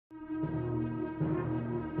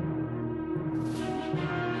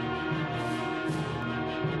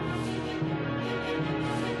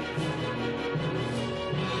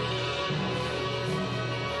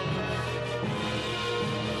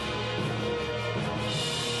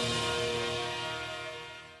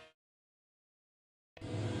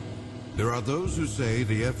There are those who say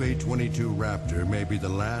the F-A-22 Raptor may be the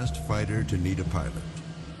last fighter to need a pilot.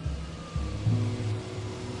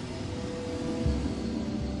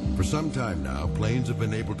 For some time now, planes have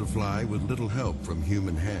been able to fly with little help from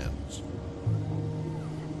human hands.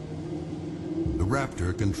 The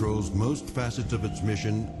Raptor controls most facets of its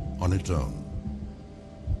mission on its own.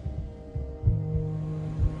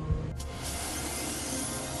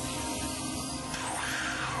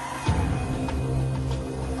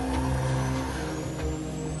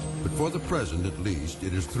 But for the present, at least,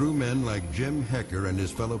 it is through men like Jim Hecker and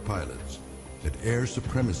his fellow pilots that air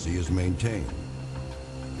supremacy is maintained.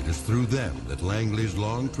 It is through them that Langley's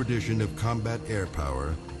long tradition of combat air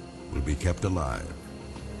power will be kept alive.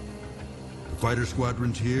 The fighter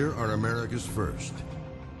squadrons here are America's first.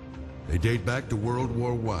 They date back to World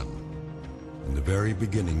War I and the very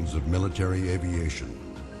beginnings of military aviation.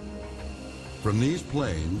 From these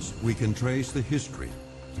planes, we can trace the history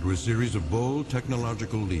through a series of bold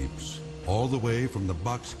technological leaps, all the way from the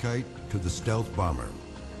box kite to the stealth bomber.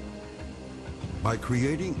 By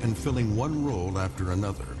creating and filling one role after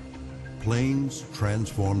another, planes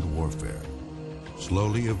transformed warfare,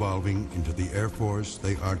 slowly evolving into the Air Force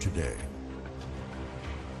they are today.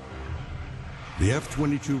 The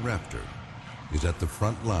F-22 Raptor is at the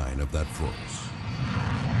front line of that force.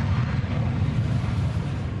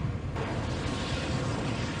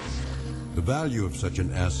 The value of such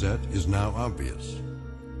an asset is now obvious.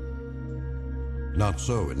 Not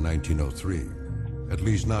so in 1903, at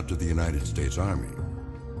least not to the United States Army.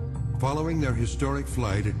 Following their historic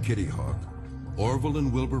flight at Kitty Hawk, Orville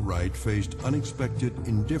and Wilbur Wright faced unexpected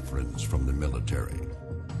indifference from the military.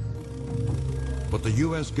 But the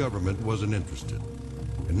U.S. government wasn't interested.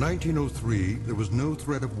 In 1903, there was no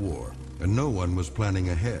threat of war, and no one was planning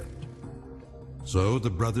ahead. So the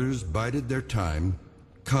brothers bided their time,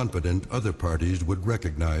 confident other parties would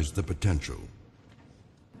recognize the potential.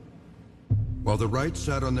 While the Wrights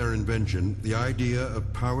sat on their invention, the idea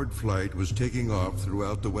of powered flight was taking off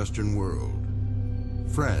throughout the Western world.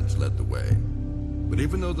 France led the way. But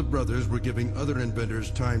even though the brothers were giving other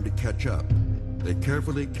inventors time to catch up, they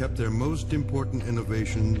carefully kept their most important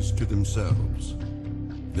innovations to themselves.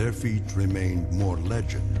 Their feats remained more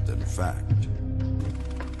legend than fact.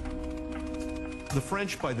 The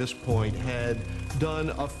French, by this point, had done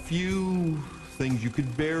a few things you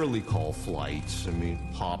could barely call flights. I mean,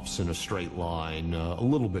 hops in a straight line, a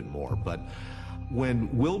little bit more. But when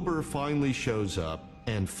Wilbur finally shows up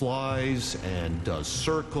and flies and does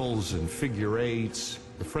circles and figure eights,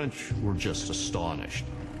 the French were just astonished.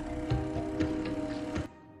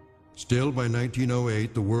 Still, by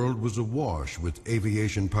 1908, the world was awash with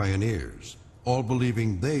aviation pioneers, all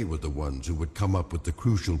believing they were the ones who would come up with the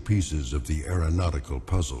crucial pieces of the aeronautical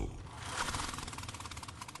puzzle.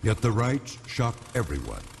 Yet the Wrights shocked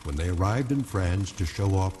everyone when they arrived in France to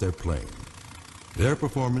show off their plane. Their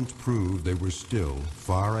performance proved they were still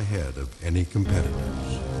far ahead of any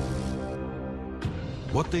competitors.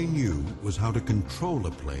 What they knew was how to control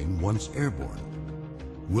a plane once airborne.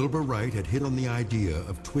 Wilbur Wright had hit on the idea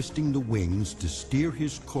of twisting the wings to steer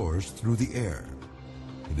his course through the air.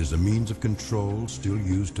 It is a means of control still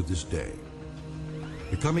used to this day.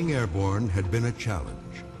 Becoming airborne had been a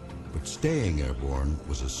challenge, but staying airborne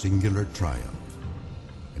was a singular triumph.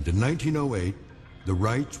 And in 1908, the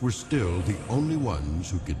Wrights were still the only ones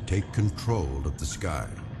who could take control of the sky.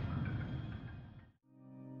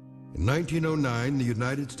 In 1909, the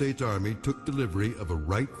United States Army took delivery of a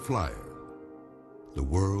Wright Flyer, the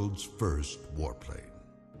world's first warplane.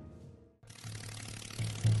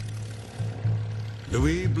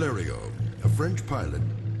 Louis Blériot, a French pilot,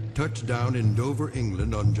 touched down in Dover,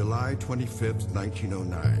 England on July 25,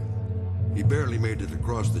 1909. He barely made it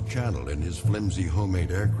across the channel in his flimsy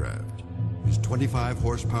homemade aircraft. His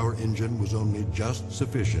 25-horsepower engine was only just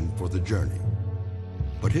sufficient for the journey.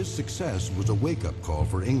 But his success was a wake-up call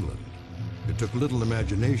for England. It took little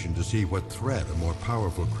imagination to see what threat a more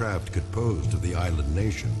powerful craft could pose to the island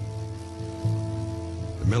nation.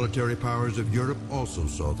 The military powers of Europe also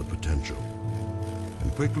saw the potential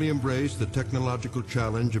and quickly embraced the technological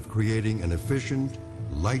challenge of creating an efficient,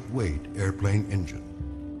 lightweight airplane engine.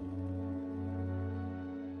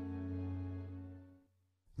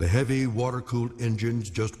 The heavy, water-cooled engines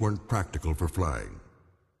just weren't practical for flying.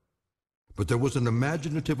 But there was an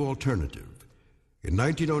imaginative alternative. In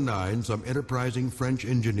 1909, some enterprising French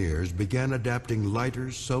engineers began adapting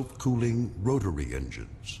lighter, self-cooling rotary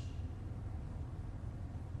engines.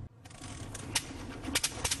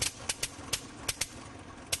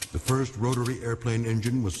 The first rotary airplane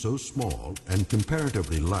engine was so small and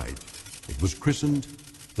comparatively light, it was christened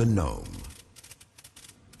the Gnome.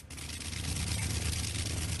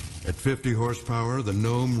 At 50 horsepower, the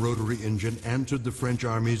Gnome rotary engine answered the French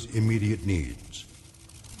Army's immediate needs.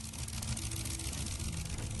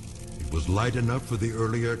 It was light enough for the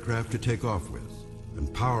early aircraft to take off with,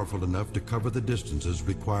 and powerful enough to cover the distances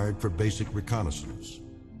required for basic reconnaissance.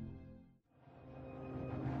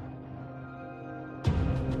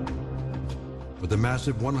 With a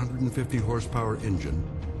massive 150 horsepower engine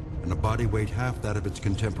and a body weight half that of its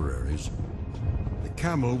contemporaries, the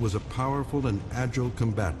Camel was a powerful and agile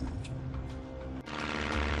combatant.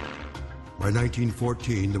 By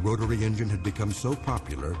 1914, the rotary engine had become so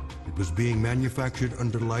popular, it was being manufactured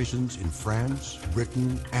under license in France,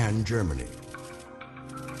 Britain, and Germany.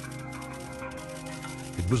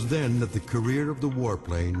 It was then that the career of the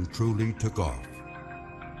warplane truly took off.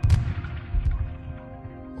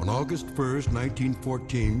 On August 1st,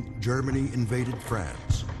 1914, Germany invaded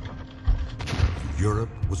France. Europe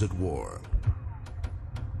was at war.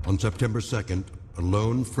 On September 2nd, a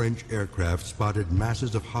lone French aircraft spotted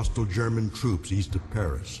masses of hostile German troops east of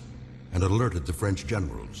Paris and alerted the French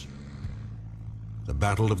generals. The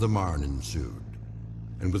Battle of the Marne ensued,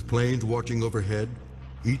 and with planes watching overhead,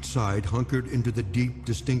 each side hunkered into the deep,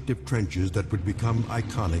 distinctive trenches that would become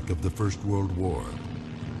iconic of the First World War.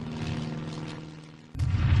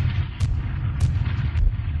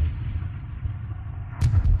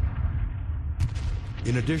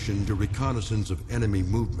 In addition to reconnaissance of enemy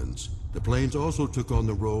movements, the planes also took on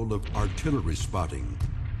the role of artillery spotting.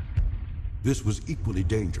 This was equally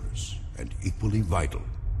dangerous and equally vital.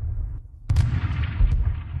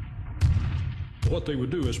 What they would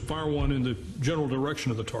do is fire one in the general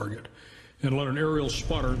direction of the target and let an aerial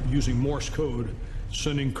spotter, using Morse code,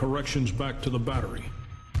 sending corrections back to the battery.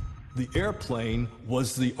 The airplane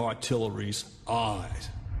was the artillery's eyes.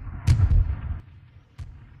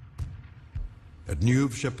 At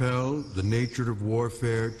Neuve-Chapelle, the nature of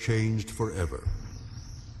warfare changed forever.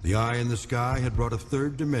 The eye in the sky had brought a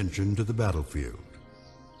third dimension to the battlefield.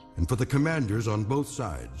 And for the commanders on both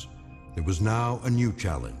sides, there was now a new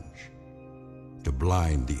challenge: to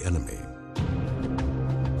blind the enemy.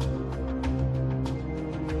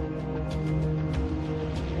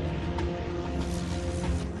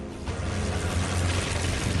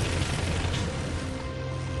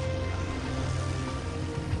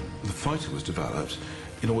 The fighter was developed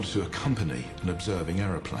in order to accompany an observing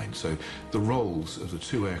aeroplane, so the roles of the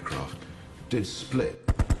two aircraft did split.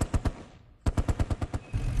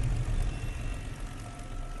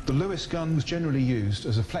 The Lewis gun was generally used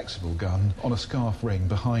as a flexible gun on a scarf ring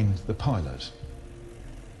behind the pilot.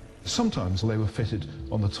 Sometimes they were fitted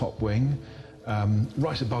on the top wing,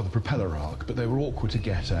 right above the propeller arc, but they were awkward to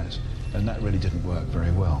get at, and that really didn't work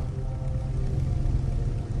very well.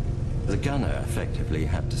 The gunner effectively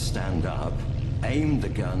had to stand up, aim the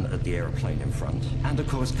gun at the aeroplane in front, and of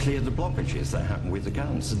course clear the blockages that happened with the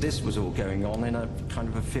gun. So this was all going on in a kind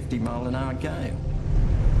of a 50-mile-an-hour gale.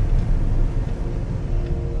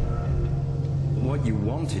 What you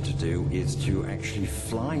wanted to do is to actually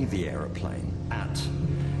fly the aeroplane at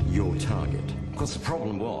your target. Of course, the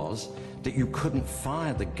problem was that you couldn't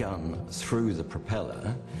fire the gun through the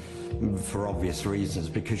propeller for obvious reasons,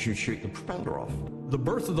 because you shoot the propeller off. The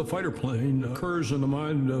birth of the fighter plane occurs in the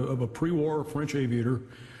mind of a pre-war French aviator,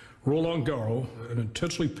 Roland Garros, an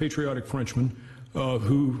intensely patriotic Frenchman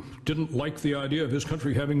who didn't like the idea of his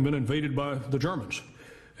country having been invaded by the Germans.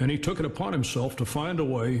 And he took it upon himself to find a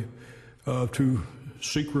way to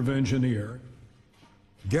seek revenge in the air.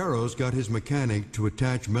 Garros got his mechanic to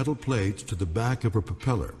attach metal plates to the back of a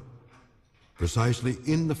propeller, precisely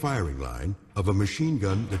in the firing line of a machine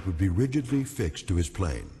gun that would be rigidly fixed to his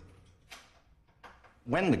plane.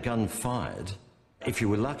 When the gun fired, if you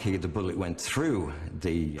were lucky, the bullet went through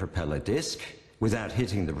the propeller disc without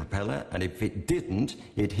hitting the propeller, and if it didn't,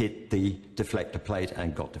 it hit the deflector plate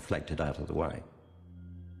and got deflected out of the way.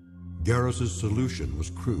 Garros's solution was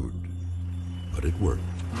crude, but it worked.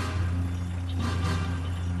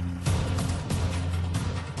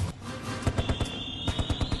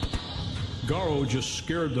 Garros just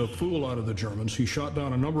scared the fool out of the Germans. He shot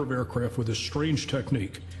down a number of aircraft with this strange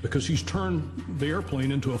technique, because he's turned the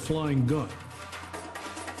airplane into a flying gun.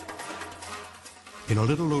 In a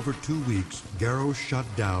little over 2 weeks, Garros shot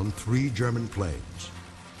down 3 German planes.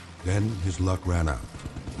 Then his luck ran out.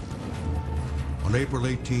 On April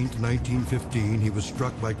 18, 1915, he was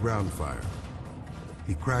struck by ground fire.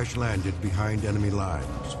 He crash-landed behind enemy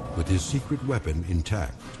lines with his secret weapon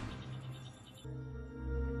intact.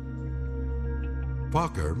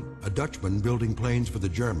 Fokker, a Dutchman building planes for the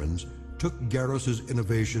Germans, took Garros's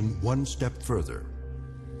innovation one step further.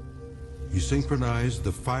 He synchronized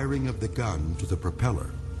the firing of the gun to the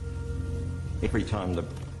propeller. Every time the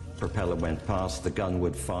propeller went past, the gun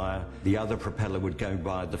would fire, the other propeller would go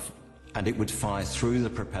by, and it would fire through the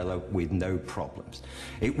propeller with no problems.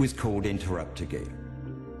 It was called interrupter gear.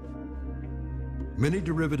 Many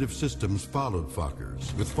derivative systems followed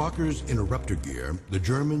Fokker's. With Fokker's interrupter gear, the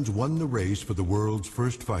Germans won the race for the world's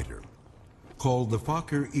first fighter. Called the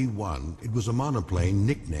Fokker E-1, it was a monoplane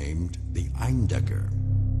nicknamed the Eindecker.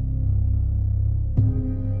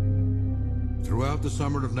 Throughout the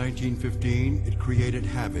summer of 1915, it created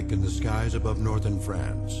havoc in the skies above northern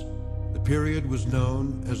France. The period was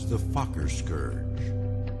known as the Fokker Scourge.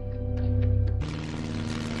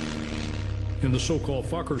 In the so-called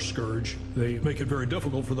Fokker Scourge, they make it very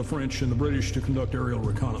difficult for the French and the British to conduct aerial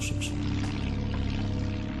reconnaissance.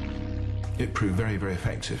 It proved very, very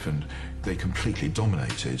effective, and they completely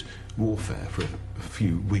dominated warfare for a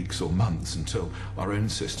few weeks or months until our own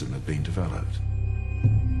system had been developed.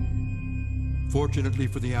 Fortunately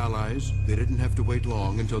for the Allies, they didn't have to wait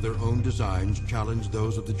long until their own designs challenged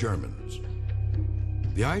those of the Germans.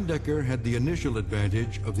 The Eindecker had the initial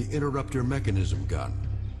advantage of the interrupter mechanism gun,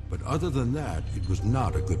 but other than that, it was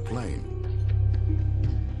not a good plane.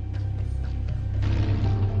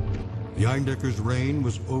 The Eindecker's reign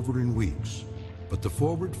was over in weeks, but the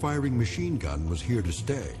forward-firing machine gun was here to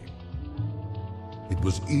stay. It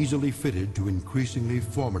was easily fitted to increasingly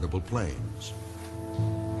formidable planes.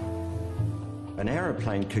 An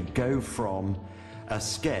aeroplane could go from a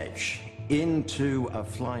sketch into a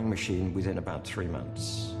flying machine within about 3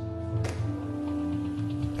 months.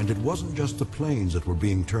 And it wasn't just the planes that were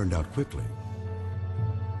being turned out quickly.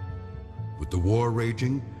 With the war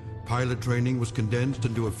raging, pilot training was condensed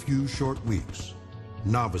into a few short weeks.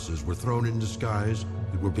 Novices were thrown into skies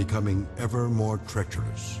that were becoming ever more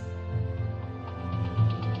treacherous.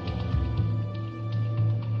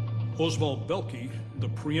 Oswald Belke, the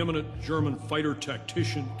preeminent German fighter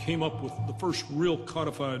tactician, came up with the first real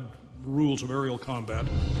codified rules of aerial combat.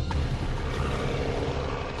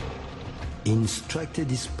 He instructed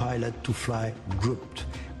his pilot to fly grouped,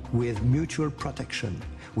 with mutual protection,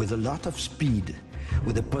 with a lot of speed,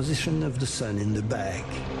 with the position of the sun in the back.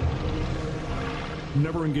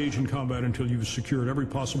 Never engage in combat until you've secured every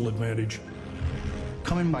possible advantage.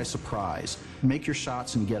 Come in by surprise, make your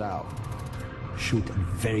shots and get out. Shoot at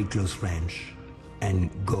very close range and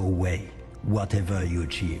go away, whatever you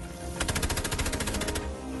achieve.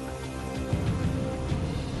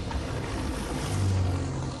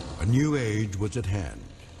 A new age was at hand,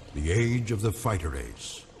 the age of the fighter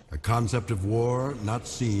ace, a concept of war not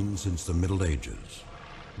seen since the Middle Ages.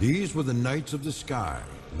 These were the knights of the sky,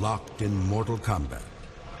 locked in mortal combat.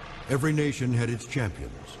 Every nation had its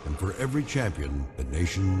champions, and for every champion, the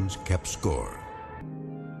nations kept score.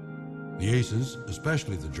 The aces,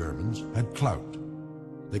 especially the Germans, had clout.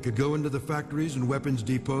 They could go into the factories and weapons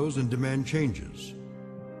depots and demand changes.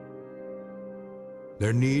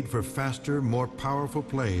 Their need for faster, more powerful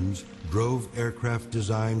planes drove aircraft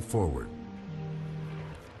design forward.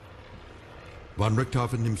 Von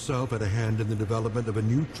Richthofen himself had a hand in the development of a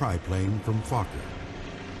new triplane from Fokker.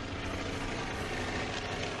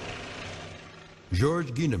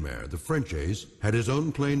 Georges Guynemer, the French ace, had his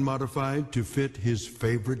own plane modified to fit his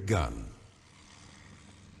favorite gun.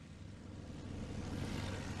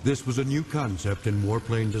 This was a new concept in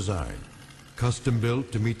warplane design, custom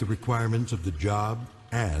built to meet the requirements of the job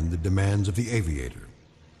and the demands of the aviator.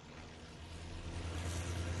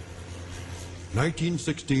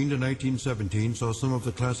 1916 to 1917 saw some of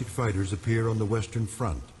the classic fighters appear on the Western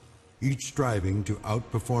Front, each striving to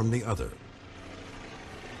outperform the other.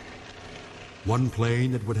 One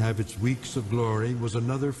plane that would have its weeks of glory was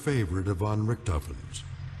another favorite of von Richthofen's.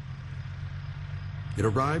 It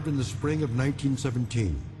arrived in the spring of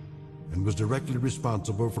 1917 and was directly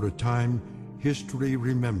responsible for a time history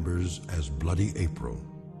remembers as Bloody April.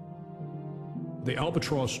 The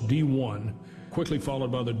Albatross D1, quickly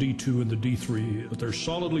followed by the D2 and the D3, they're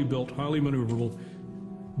solidly built, highly maneuverable.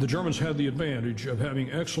 The Germans had the advantage of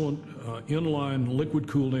having excellent inline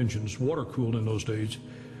liquid-cooled engines, water-cooled in those days,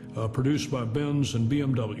 produced by Benz and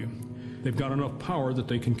BMW. They've got enough power that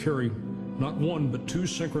they can carry not one but two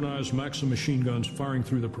synchronized Maxim machine guns firing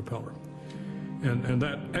through the propeller. And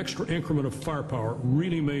that extra increment of firepower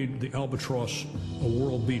really made the Albatross a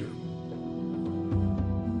world beater.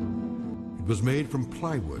 It was made from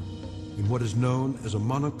plywood in what is known as a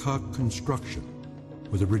monocoque construction,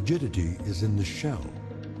 where the rigidity is in the shell.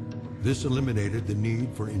 This eliminated the need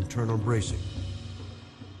for internal bracing.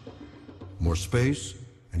 More space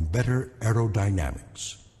and better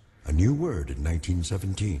aerodynamics, a new word in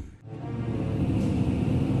 1917.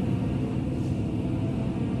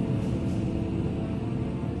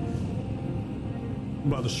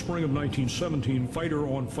 By the spring of 1917,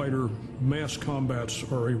 fighter-on-fighter mass combats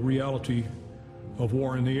are a reality of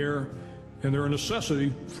war in the air, and they're a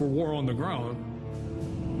necessity for war on the ground.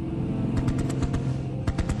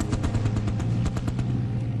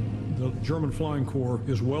 The German Flying Corps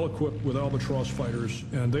is well equipped with Albatross fighters,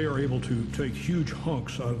 and they are able to take huge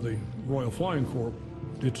hunks out of the Royal Flying Corps.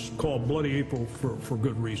 It's called Bloody April for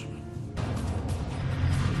good reason.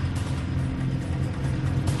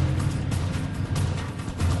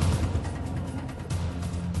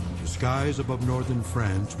 The skies above northern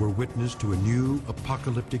France were witness to a new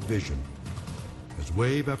apocalyptic vision as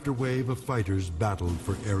wave after wave of fighters battled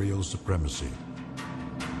for aerial supremacy.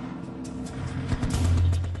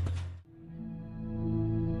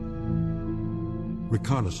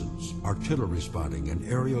 Reconnaissance, artillery spotting, and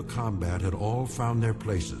aerial combat had all found their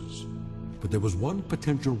places. But there was one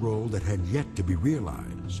potential role that had yet to be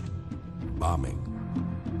realized: bombing.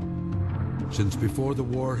 Since before the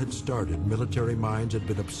war had started, military minds had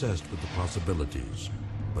been obsessed with the possibilities,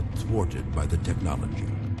 but thwarted by the technology.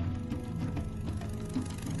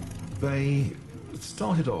 They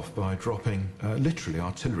started off by dropping literally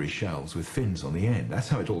artillery shells with fins on the end. That's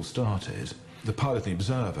how it all started. The pilot and the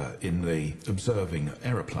observer in the observing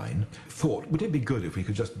aeroplane thought, would it be good if we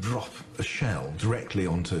could just drop a shell directly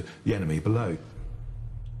onto the enemy below?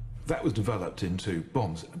 That was developed into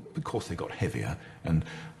bombs. Of course, they got heavier, and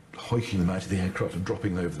hoiking them out of the aircraft and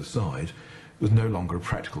dropping them over the side was no longer a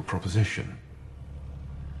practical proposition.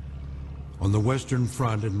 On the Western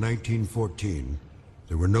Front in 1914,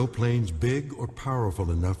 there were no planes big or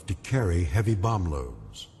powerful enough to carry heavy bomb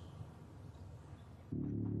loads.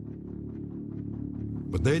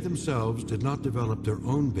 But they themselves did not develop their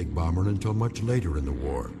own big bomber until much later in the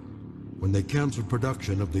war, when they canceled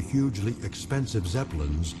production of the hugely expensive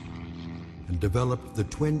Zeppelins and developed the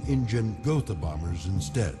twin-engine Gotha bombers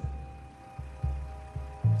instead.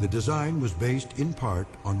 The design was based in part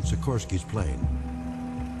on Sikorsky's plane.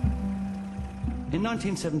 In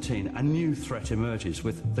 1917, a new threat emerges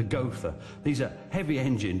with the Gotha. These are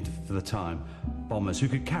heavy-engined, for the time, bombers who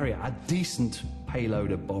could carry a decent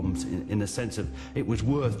payload of bombs in the sense of it was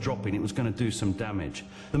worth dropping, it was going to do some damage.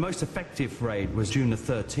 The most effective raid was June the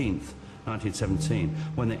 13th, 1917,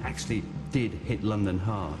 when they actually did hit London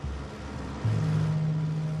hard.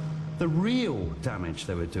 The real damage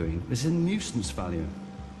they were doing was in nuisance value.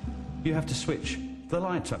 You have to switch the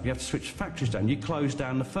lights up, you have to switch factories down, you close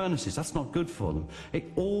down the furnaces. That's not good for them.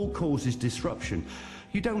 It all causes disruption.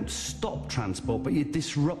 You don't stop transport, but you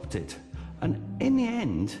disrupt it. And in the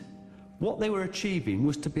end, what they were achieving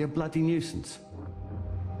was to be a bloody nuisance.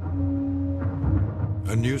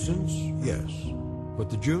 A nuisance? Yes. But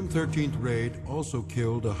the June 13th raid also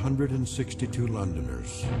killed 162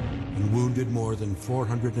 Londoners and wounded more than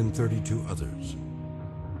 432 others.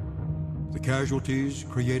 The casualties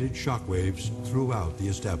created shockwaves throughout the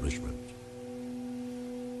establishment.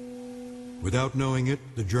 Without knowing it,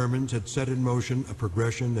 the Germans had set in motion a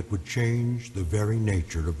progression that would change the very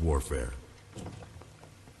nature of warfare.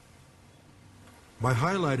 By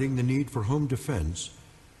highlighting the need for home defense,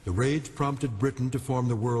 the raids prompted Britain to form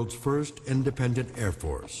the world's first independent air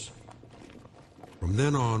force. From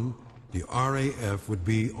then on, the RAF would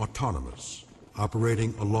be autonomous,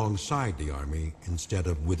 operating alongside the Army instead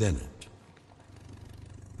of within it.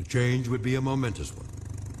 The change would be a momentous one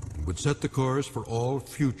and would set the course for all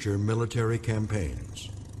future military campaigns.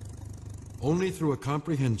 Only through a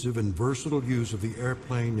comprehensive and versatile use of the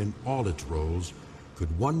airplane in all its roles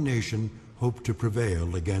could one nation hope to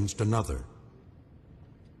prevail against another.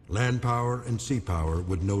 Land power and sea power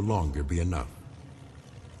would no longer be enough.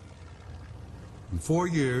 In 4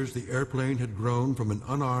 years, the airplane had grown from an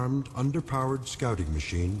unarmed, underpowered scouting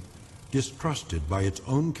machine, distrusted by its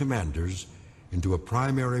own commanders, into a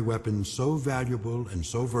primary weapon so valuable and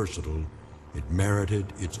so versatile, it merited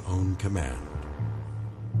its own command.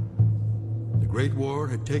 The Great War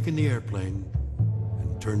had taken the airplane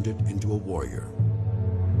and turned it into a warrior.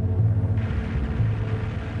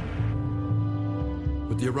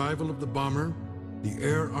 With the arrival of the bomber, the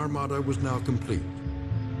air armada was now complete.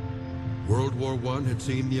 World War I had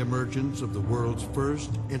seen the emergence of the world's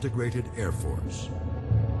first integrated air force,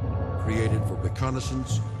 created for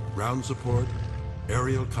reconnaissance, ground support,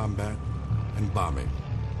 aerial combat, and bombing.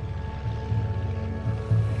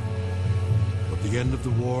 But the end of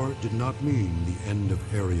the war did not mean the end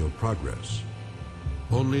of aerial progress.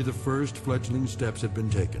 Only the first fledgling steps had been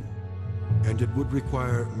taken, and it would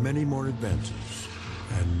require many more advances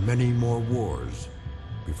and many more wars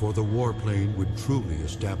before the warplane would truly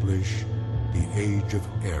establish the age of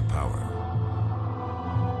air power.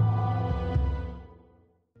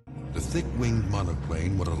 The The thick-winged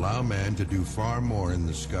monoplane would allow man to do far more in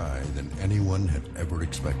the sky than anyone had ever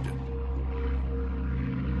expected.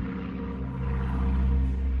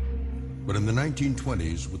 But in the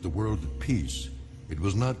 1920s, with the world at peace, it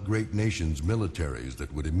was not great nations' militaries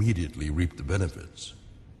that would immediately reap the benefits.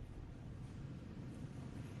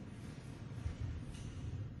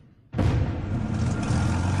 The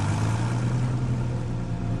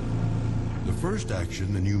first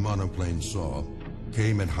action the new monoplane saw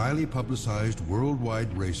came at highly publicized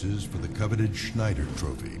worldwide races for the coveted Schneider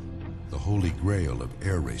Trophy, the holy grail of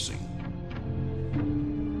air racing.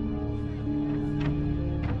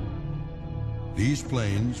 These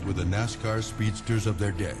planes were the NASCAR speedsters of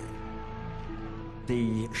their day.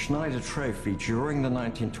 The Schneider Trophy during the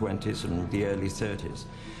 1920s and the early 30s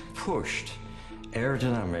pushed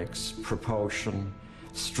aerodynamics, propulsion,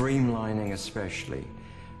 streamlining especially,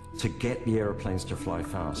 to get the aeroplanes to fly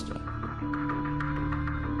faster.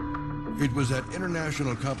 It was at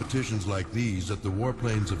international competitions like these that the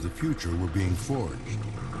warplanes of the future were being forged.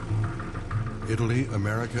 Italy,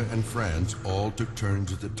 America, and France all took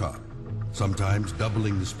turns at the top, sometimes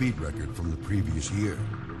doubling the speed record from the previous year.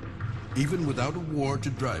 Even without a war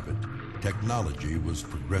to drive it, technology was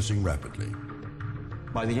progressing rapidly.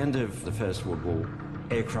 By the end of the First World War,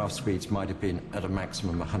 aircraft speeds might have been at a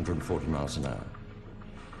maximum 140 miles an hour.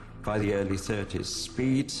 By the early 30s,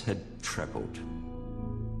 speeds had trebled.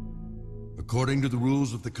 According to the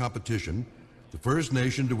rules of the competition, the first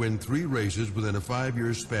nation to win 3 races within a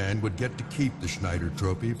 5-year span would get to keep the Schneider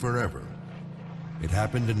Trophy forever. It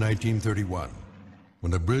happened in 1931,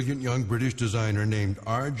 when a brilliant young British designer named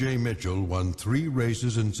R.J. Mitchell won 3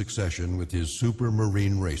 races in succession with his Super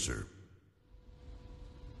Marine racer.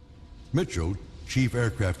 Mitchell, chief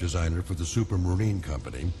aircraft designer for the Super Marine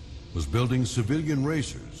Company, was building civilian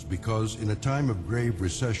racers because in a time of grave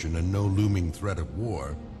recession and no looming threat of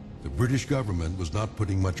war, the British government was not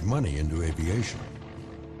putting much money into aviation.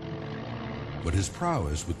 But his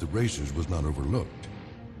prowess with the racers was not overlooked.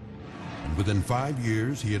 And within 5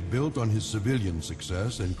 years, he had built on his civilian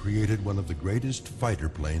success and created one of the greatest fighter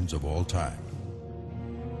planes of all time,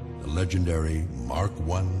 the legendary Mark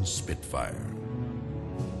I Spitfire.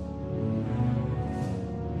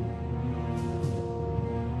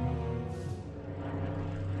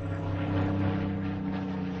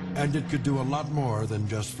 And it could do a lot more than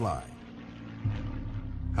just fly.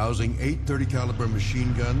 Housing 8 30 caliber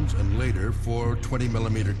machine guns and later 4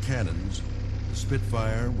 20mm cannons, the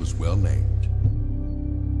Spitfire was well named.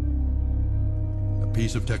 A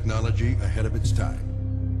piece of technology ahead of its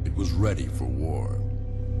time. It was ready for war.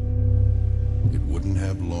 It wouldn't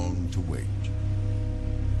have long to wait.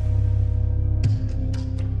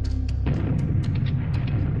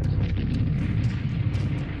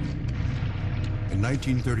 In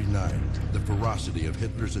 1939, the ferocity of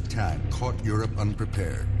Hitler's attack caught Europe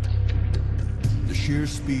unprepared. The sheer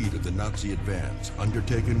speed of the Nazi advance,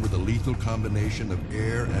 undertaken with a lethal combination of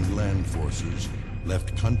air and land forces,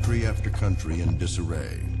 left country after country in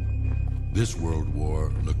disarray. This world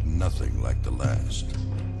war looked nothing like the last.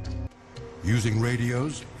 Using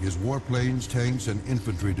radios, his warplanes, tanks, and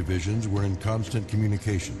infantry divisions were in constant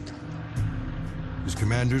communication. His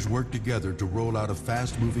commanders worked together to roll out a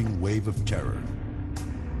fast-moving wave of terror.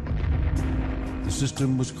 The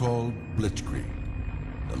system was called Blitzkrieg,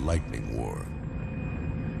 the Lightning War.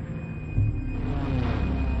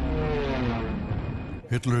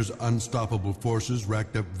 Hitler's unstoppable forces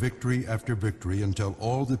racked up victory after victory until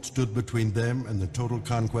all that stood between them and the total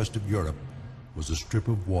conquest of Europe was a strip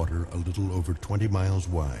of water a little over 20 miles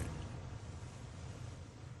wide.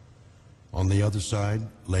 On the other side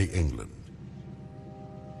lay England.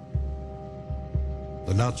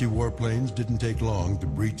 The Nazi warplanes didn't take long to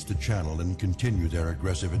breach the channel and continue their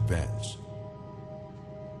aggressive advance.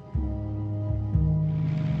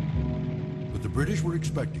 But the British were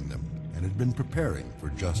expecting them and had been preparing for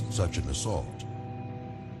just such an assault.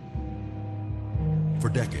 For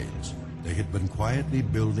decades, they had been quietly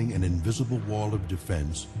building an invisible wall of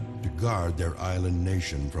defense to guard their island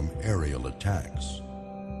nation from aerial attacks.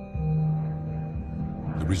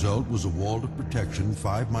 The result was a wall of protection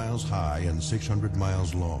 5 miles high and 600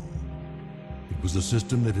 miles long. It was a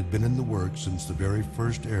system that had been in the works since the very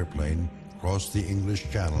first airplane crossed the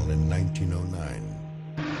English Channel in 1909.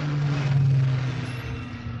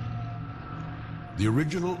 The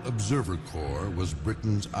original observer corps was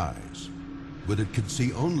Britain's eyes, but it could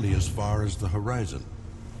see only as far as the horizon.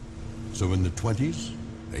 So in the 20s,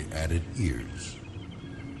 they added ears.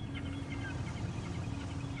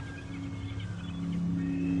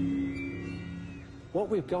 What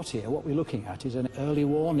we've got here, what we're looking at, is an early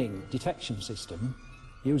warning detection system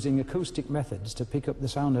using acoustic methods to pick up the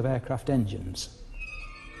sound of aircraft engines.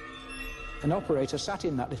 An operator sat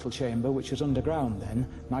in that little chamber, which was underground then,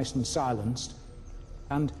 nice and silenced,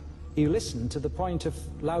 and he listened to the point of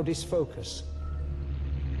loudest focus.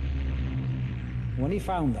 When he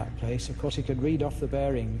found that place, of course, he could read off the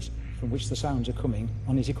bearings from which the sounds are coming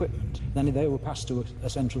on his equipment. Then they were passed to a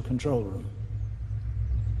central control room.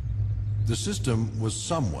 The system was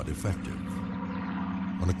somewhat effective.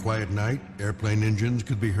 On a quiet night, airplane engines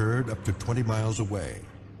could be heard up to 20 miles away.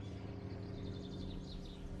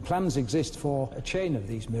 Plans exist for a chain of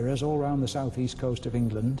these mirrors all around the southeast coast of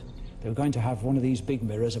England. They were going to have one of these big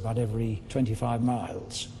mirrors about every 25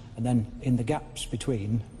 miles, and then in the gaps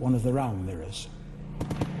between, one of the round mirrors.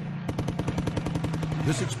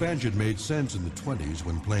 This expansion made sense in the 20s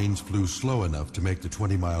when planes flew slow enough to make the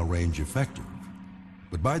 20-mile range effective.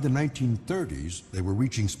 But by the 1930s, they were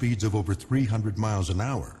reaching speeds of over 300 miles an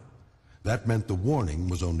hour. That meant the warning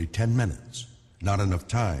was only 10 minutes, not enough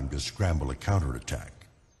time to scramble a counterattack.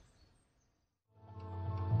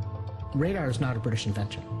 Radar is not a British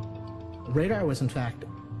invention. Radar was, in fact,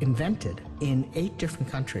 invented in 8 different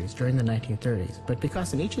countries during the 1930s, but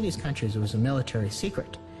because in each of these countries it was a military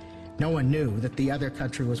secret, no one knew that the other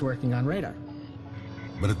country was working on radar.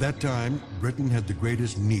 But at that time, Britain had the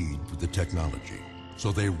greatest need for the technology,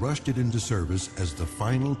 so they rushed it into service as the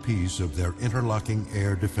final piece of their interlocking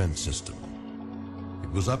air defense system.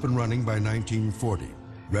 It was up and running by 1940,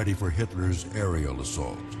 ready for Hitler's aerial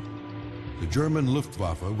assault. The German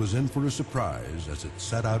Luftwaffe was in for a surprise as it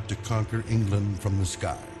set out to conquer England from the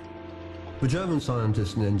sky. The German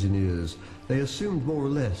scientists and engineers, they assumed more or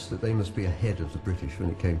less that they must be ahead of the British when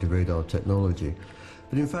it came to radar technology.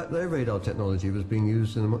 But in fact, their radar technology was being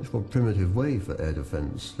used in a much more primitive way for air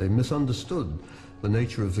defense. They misunderstood the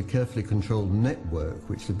nature of the carefully controlled network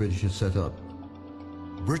which the British had set up.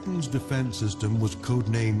 Britain's defense system was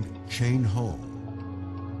codenamed Chain Home.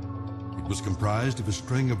 It was comprised of a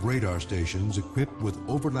string of radar stations equipped with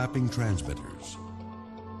overlapping transmitters.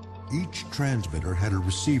 Each transmitter had a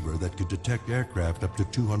receiver that could detect aircraft up to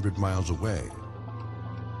 200 miles away.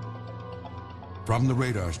 From the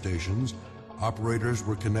radar stations, operators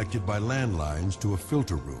were connected by landlines to a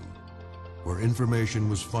filter room, where information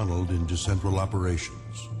was funneled into central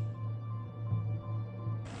operations.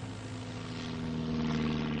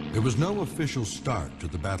 There was no official start to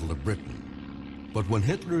the Battle of Britain, but when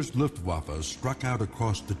Hitler's Luftwaffe struck out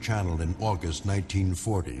across the Channel in August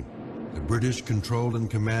 1940, the British control and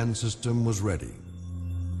command system was ready.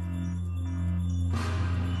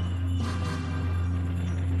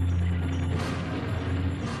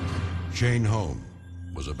 Chain Home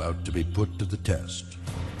was about to be put to the test.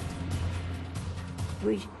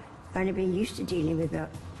 We'd only been used to dealing with about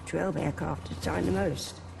 12 aircraft at a time the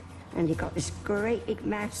most. And you got this great big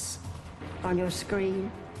mass on your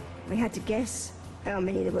screen. We had to guess how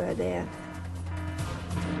many there were there.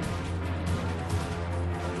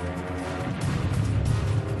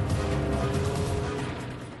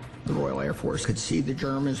 The Royal Air Force could see the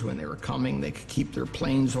Germans when they were coming. They could keep their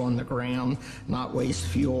planes on the ground, not waste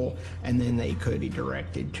fuel, and then they could be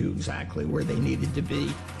directed to exactly where they needed to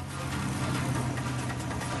be.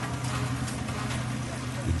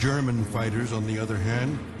 The German fighters, on the other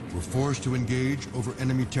hand, were forced to engage over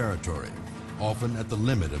enemy territory, often at the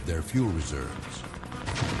limit of their fuel reserves.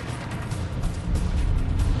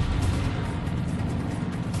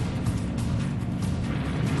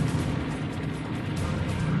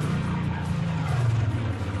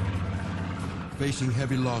 Facing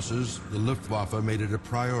heavy losses, the Luftwaffe made it a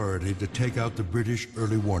priority to take out the British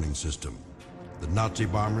early warning system. The Nazi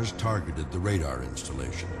bombers targeted the radar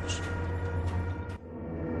installations.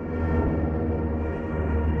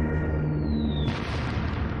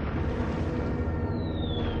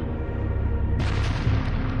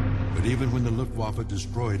 But even when the Luftwaffe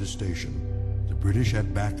destroyed a station, the British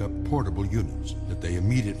had backup portable units that they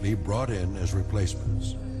immediately brought in as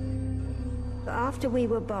replacements. After we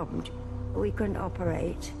were bombed, we couldn't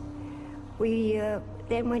operate. We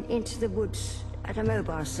then went into the woods at a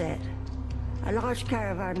mobile set, a large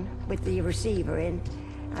caravan with the receiver in,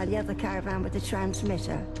 and the other caravan with the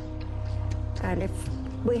transmitter. And if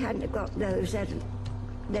we hadn't have got those, there'd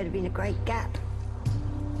have been a great gap.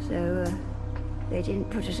 So they didn't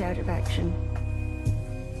put us out of action.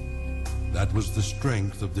 That was the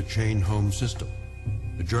strength of the Chain Home system.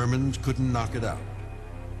 The Germans couldn't knock it out.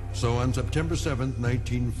 So on September 7th,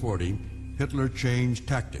 1940, Hitler changed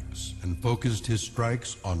tactics and focused his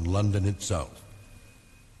strikes on London itself.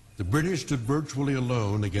 The British stood virtually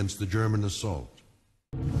alone against the German assault.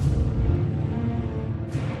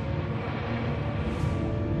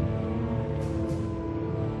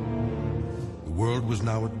 The world was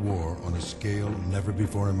now at war on a scale never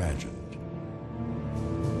before imagined.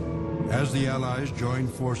 As the Allies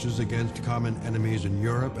joined forces against common enemies in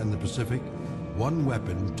Europe and the Pacific, one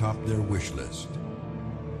weapon topped their wish list.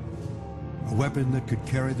 A weapon that could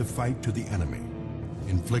carry the fight to the enemy,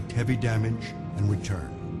 inflict heavy damage, and return.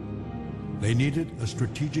 They needed a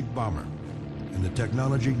strategic bomber, and the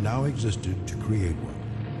technology now existed to create one.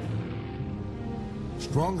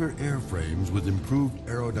 Stronger airframes with improved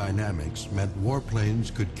aerodynamics meant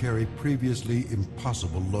warplanes could carry previously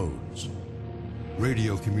impossible loads.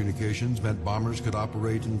 Radio communications meant bombers could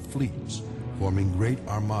operate in fleets, forming great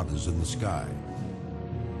armadas in the sky.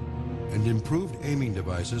 And improved aiming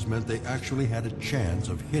devices meant they actually had a chance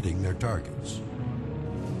of hitting their targets.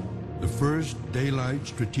 The first daylight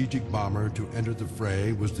strategic bomber to enter the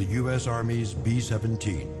fray was the U.S. Army's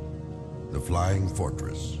B-17, the Flying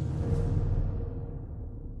Fortress.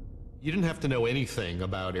 You didn't have to know anything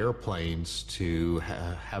about airplanes to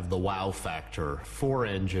have the wow factor. 4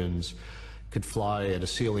 engines, could fly at a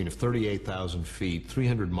ceiling of 38,000 feet,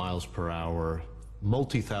 300 miles per hour,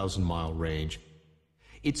 multi-thousand-mile range.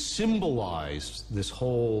 It symbolized this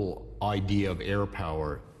whole idea of air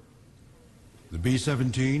power. The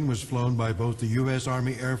B-17 was flown by both the U.S.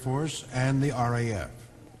 Army Air Force and the RAF.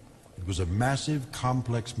 It was a massive,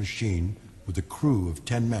 complex machine with a crew of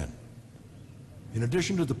 10 men. In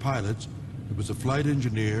addition to the pilots, there was a flight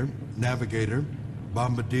engineer, navigator,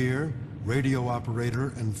 bombardier, radio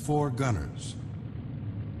operator, and 4 gunners.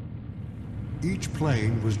 Each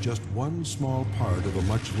plane was just one small part of a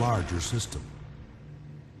much larger system.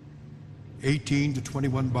 18 to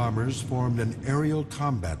 21 bombers formed an aerial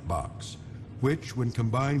combat box, which, when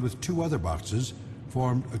combined with 2 other boxes,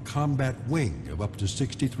 formed a combat wing of up to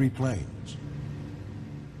 63 planes.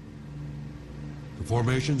 The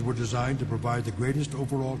formations were designed to provide the greatest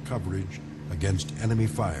overall coverage against enemy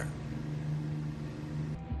fire,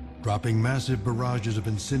 dropping massive barrages of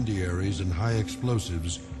incendiaries and high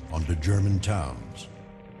explosives onto German towns.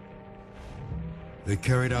 They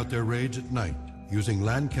carried out their raids at night using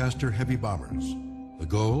Lancaster heavy bombers. The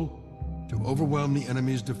goal? To overwhelm the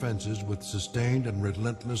enemy's defenses with sustained and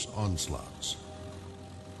relentless onslaughts.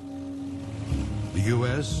 The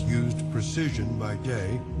U.S. used precision by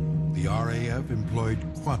day. The RAF employed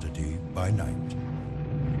quantity by night.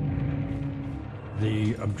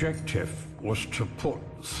 The objective was to put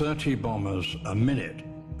 30 bombers a minute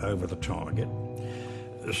over the target,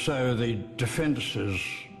 so the defenses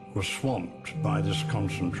were swamped by this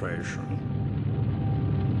concentration.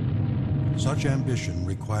 Such ambition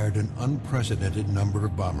required an unprecedented number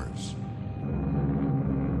of bombers.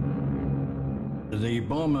 The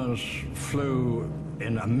bombers flew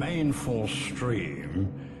in a main force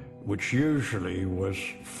stream, which usually was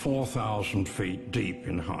 4,000 feet deep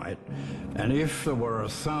in height, and if there were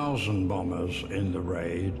 1,000 bombers in the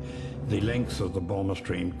raid, the length of the bomber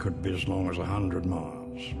stream could be as long as 100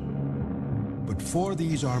 miles. But for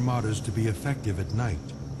these armadas to be effective at night,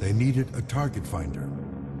 they needed a target finder,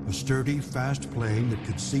 a sturdy, fast plane that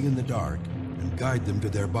could see in the dark and guide them to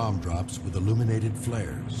their bomb drops with illuminated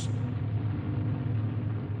flares.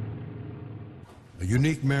 A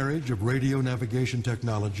unique marriage of radio navigation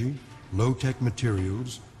technology, low-tech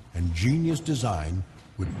materials, and genius design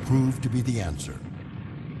would prove to be the answer.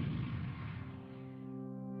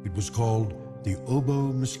 It was called the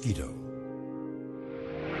Oboe Mosquito.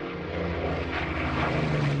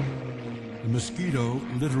 The Mosquito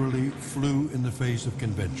literally flew in the face of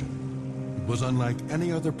convention. It was unlike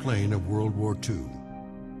any other plane of World War II.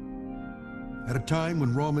 At a time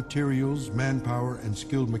when raw materials, manpower, and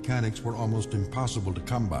skilled mechanics were almost impossible to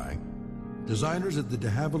come by, designers at the de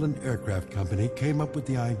Havilland Aircraft Company came up with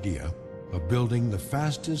the idea of building the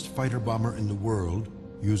fastest fighter bomber in the world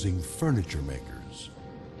using furniture makers,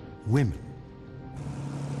 women.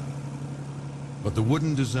 But the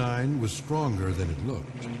wooden design was stronger than it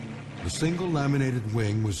looked. The single laminated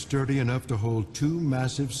wing was sturdy enough to hold 2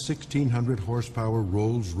 massive 1,600 horsepower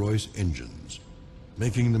Rolls-Royce engines,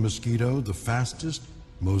 making the Mosquito the fastest,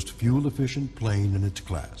 most fuel-efficient plane in its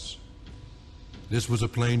class. This was a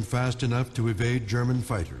plane fast enough to evade German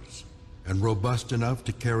fighters and robust enough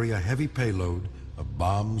to carry a heavy payload of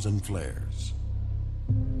bombs and flares.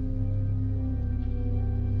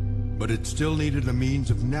 But it still needed a means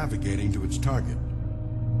of navigating to its target.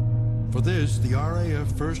 For this, the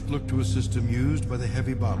RAF first looked to a system used by the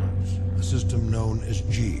heavy bombers, a system known as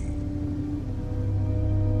G.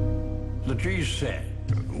 The G-set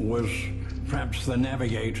was perhaps the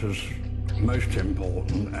navigator's most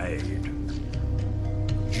important aid.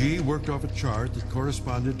 G worked off a chart that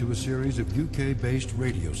corresponded to a series of UK-based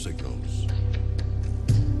radio signals.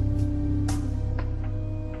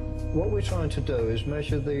 What we're trying to do is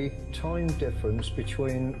measure the time difference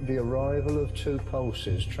between the arrival of two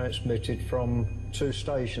pulses transmitted from two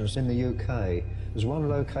stations in the UK. There's one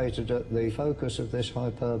located at the focus of this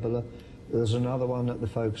hyperbola, there's another one at the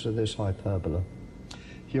focus of this hyperbola.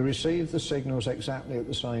 You receive the signals exactly at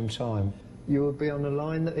the same time. You will be on a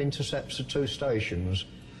line that intercepts the two stations.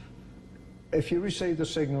 If you receive the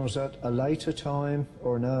signals at a later time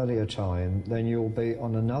or an earlier time, then you'll be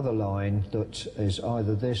on another line that is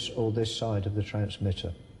either this or this side of the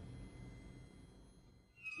transmitter.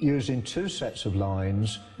 Using two sets of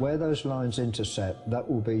lines, where those lines intercept, that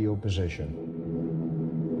will be your position.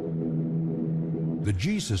 The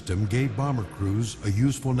G system gave bomber crews a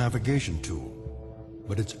useful navigation tool,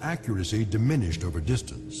 but its accuracy diminished over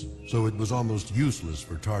distance, so it was almost useless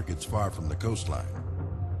for targets far from the coastline.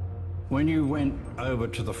 When you went over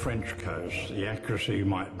to the French coast, the accuracy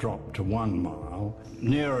might drop to 1 mile.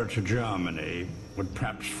 Nearer to Germany would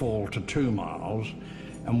perhaps fall to 2 miles.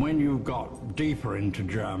 And when you got deeper into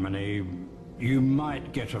Germany, you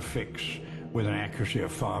might get a fix with an accuracy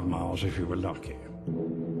of 5 miles if you were lucky.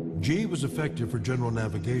 G was effective for general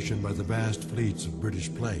navigation by the vast fleets of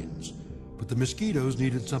British planes, but the Mosquitoes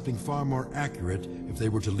needed something far more accurate if they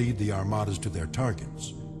were to lead the armadas to their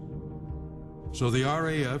targets. So the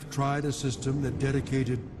RAF tried a system that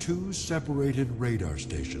dedicated 2 separated radar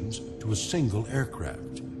stations to a single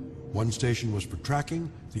aircraft. One station was for tracking,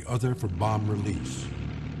 the other for bomb release.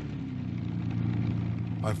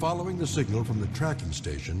 By following the signal from the tracking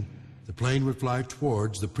station, the plane would fly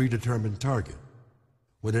towards the predetermined target.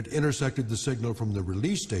 When it intersected the signal from the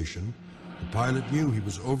release station, the pilot knew he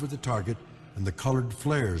was over the target and the colored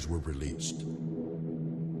flares were released.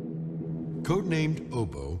 Codenamed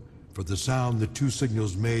Oboe, for the sound the two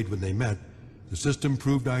signals made when they met, the system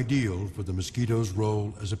proved ideal for the Mosquito's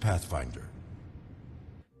role as a pathfinder.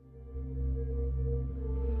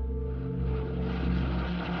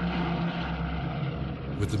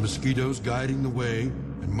 With the Mosquitoes guiding the way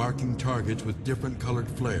and marking targets with different colored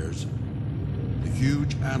flares, the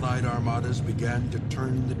huge Allied armadas began to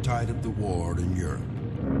turn the tide of the war in Europe.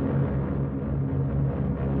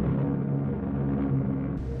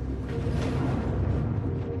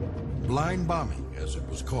 Blind bombing, as it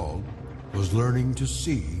was called, was learning to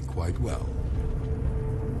see quite well.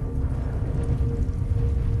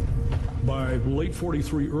 By late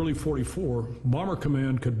 43, early 44, Bomber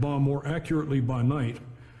Command could bomb more accurately by night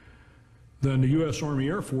than the U.S. Army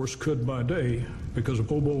Air Force could by day because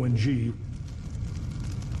of Oboe and G.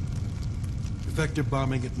 Effective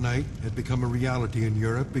bombing at night had become a reality in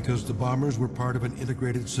Europe because the bombers were part of an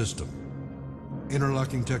integrated system.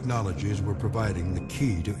 Interlocking technologies were providing the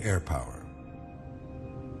key to air power.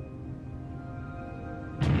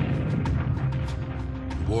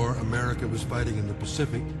 The war America was fighting in the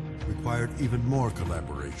Pacific required even more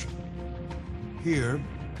collaboration. Here,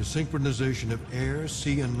 the synchronization of air,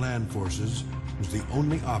 sea, and land forces was the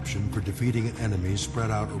only option for defeating an enemy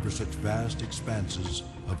spread out over such vast expanses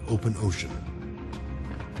of open ocean.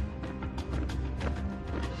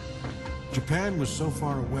 Japan was so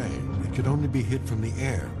far away, it could only be hit from the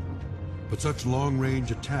air. But such long-range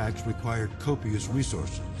attacks required copious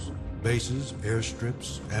resources: bases,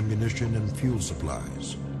 airstrips, ammunition, and fuel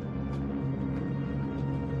supplies.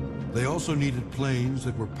 They also needed planes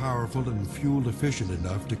that were powerful and fuel-efficient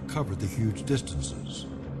enough to cover the huge distances.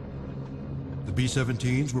 The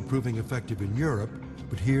B-17s were proving effective in Europe,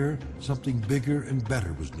 but here, something bigger and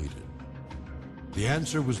better was needed. The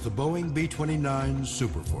answer was the Boeing B-29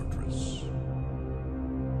 Superfortress.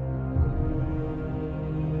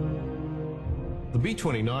 The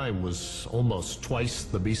B-29 was almost twice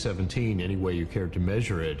the B-17 any way you cared to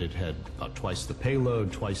measure it. It had about twice the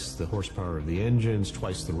payload, twice the horsepower of the engines,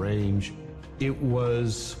 twice the range. It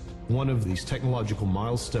was one of these technological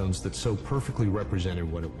milestones that so perfectly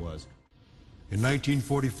represented what it was. In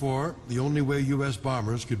 1944, the only way U.S.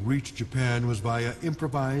 bombers could reach Japan was via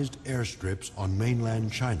improvised airstrips on mainland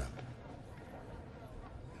China.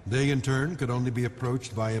 They, in turn, could only be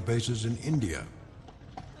approached via bases in India.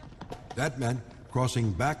 That meant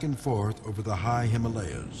crossing back and forth over the high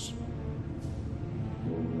Himalayas.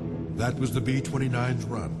 That was the B-29's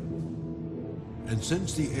run. And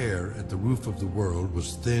since the air at the roof of the world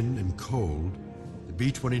was thin and cold, the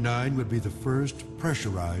B-29 would be the first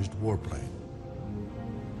pressurized warplane.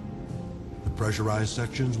 The pressurized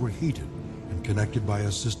sections were heated and connected by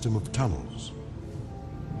a system of tunnels.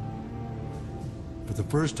 For the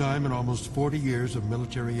first time in almost 40 years of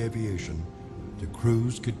military aviation, the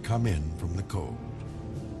crews could come in from the cold.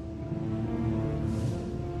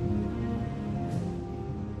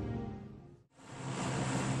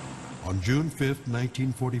 On June 5,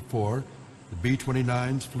 1944, the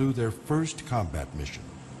B-29s flew their first combat mission.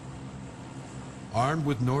 Armed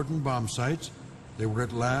with Norden bomb sights, they were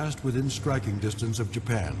at last within striking distance of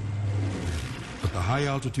Japan. But the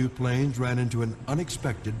high-altitude planes ran into an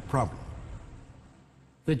unexpected problem.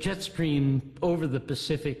 The jet stream over the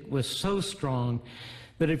Pacific was so strong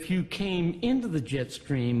that if you came into the jet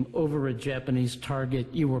stream over a Japanese target,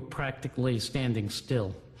 you were practically standing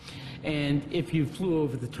still. And if you flew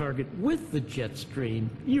over the target with the jet stream,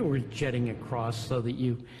 you were jetting across so that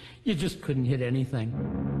you just couldn't hit anything.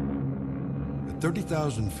 At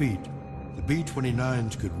 30,000 feet, the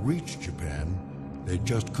B-29s could reach Japan, they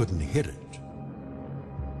just couldn't hit it.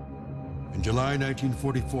 In July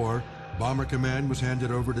 1944, Bomber Command was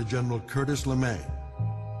handed over to General Curtis LeMay.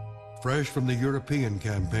 Fresh from the European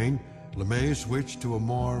campaign, LeMay switched to a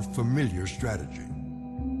more familiar strategy.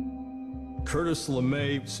 Curtis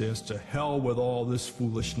LeMay says, to hell with all this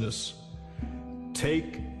foolishness.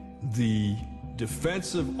 Take the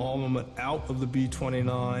defensive armament out of the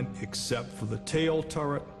B-29 except for the tail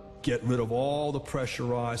turret. Get rid of all the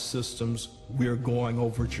pressurized systems. We're going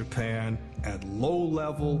over Japan at low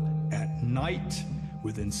level, at night,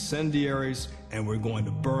 with incendiaries, and we're going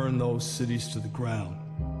to burn those cities to the ground.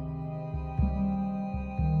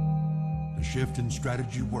 The shift in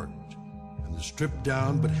strategy worked, and the stripped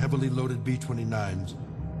down but heavily loaded B-29s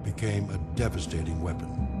became a devastating weapon.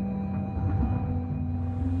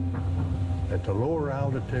 At the lower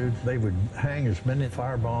altitudes, they would hang as many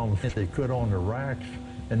firebombs as they could on the racks,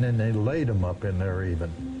 and then they laid them up in there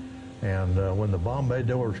even. And when the bomb bay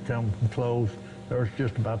doors come closed, there was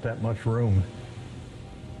just about that much room.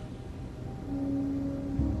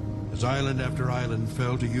 As island after island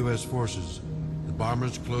fell to U.S. forces, the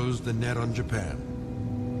bombers closed the net on Japan.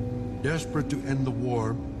 Desperate to end the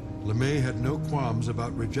war, LeMay had no qualms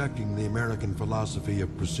about rejecting the American philosophy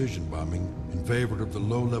of precision bombing in favor of the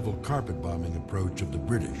low-level carpet bombing approach of the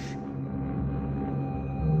British.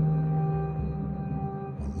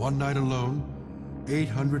 On one night alone,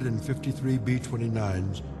 853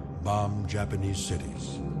 B-29s bombed Japanese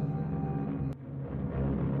cities.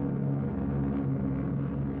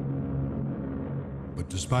 But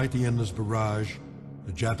despite the endless barrage,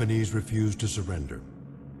 the Japanese refused to surrender.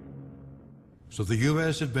 So the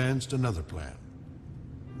U.S. advanced another plan,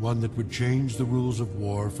 one that would change the rules of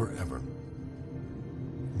war forever.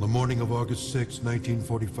 On the morning of August 6,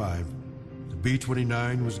 1945, the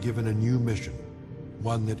B-29 was given a new mission,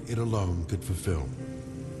 one that it alone could fulfill.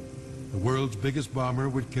 The world's biggest bomber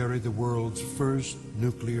would carry the world's first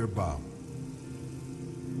nuclear bomb.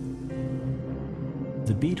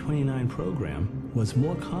 The B-29 program was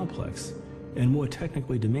more complex and more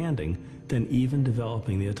technically demanding than even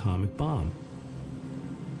developing the atomic bomb.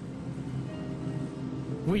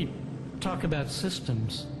 We talk about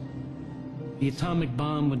systems. The atomic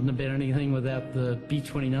bomb wouldn't have been anything without the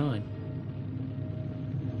B-29.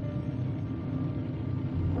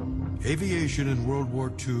 Aviation in World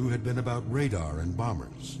War II had been about radar and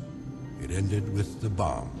bombers. It ended with the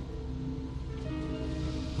bomb.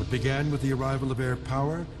 What began with the arrival of air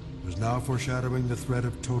power was now foreshadowing the threat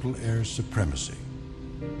of total air supremacy.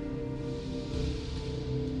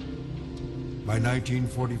 By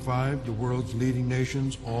 1945, the world's leading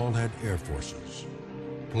nations all had air forces,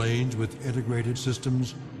 planes with integrated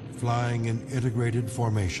systems flying in integrated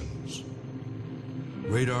formations.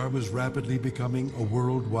 Radar was rapidly becoming a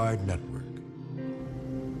worldwide network.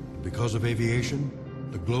 Because of aviation,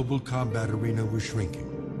 the global combat arena was shrinking.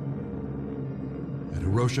 At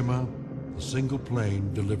Hiroshima, a single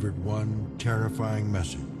plane delivered one terrifying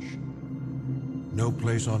message. No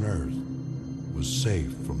place on Earth was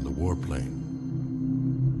safe from the warplane.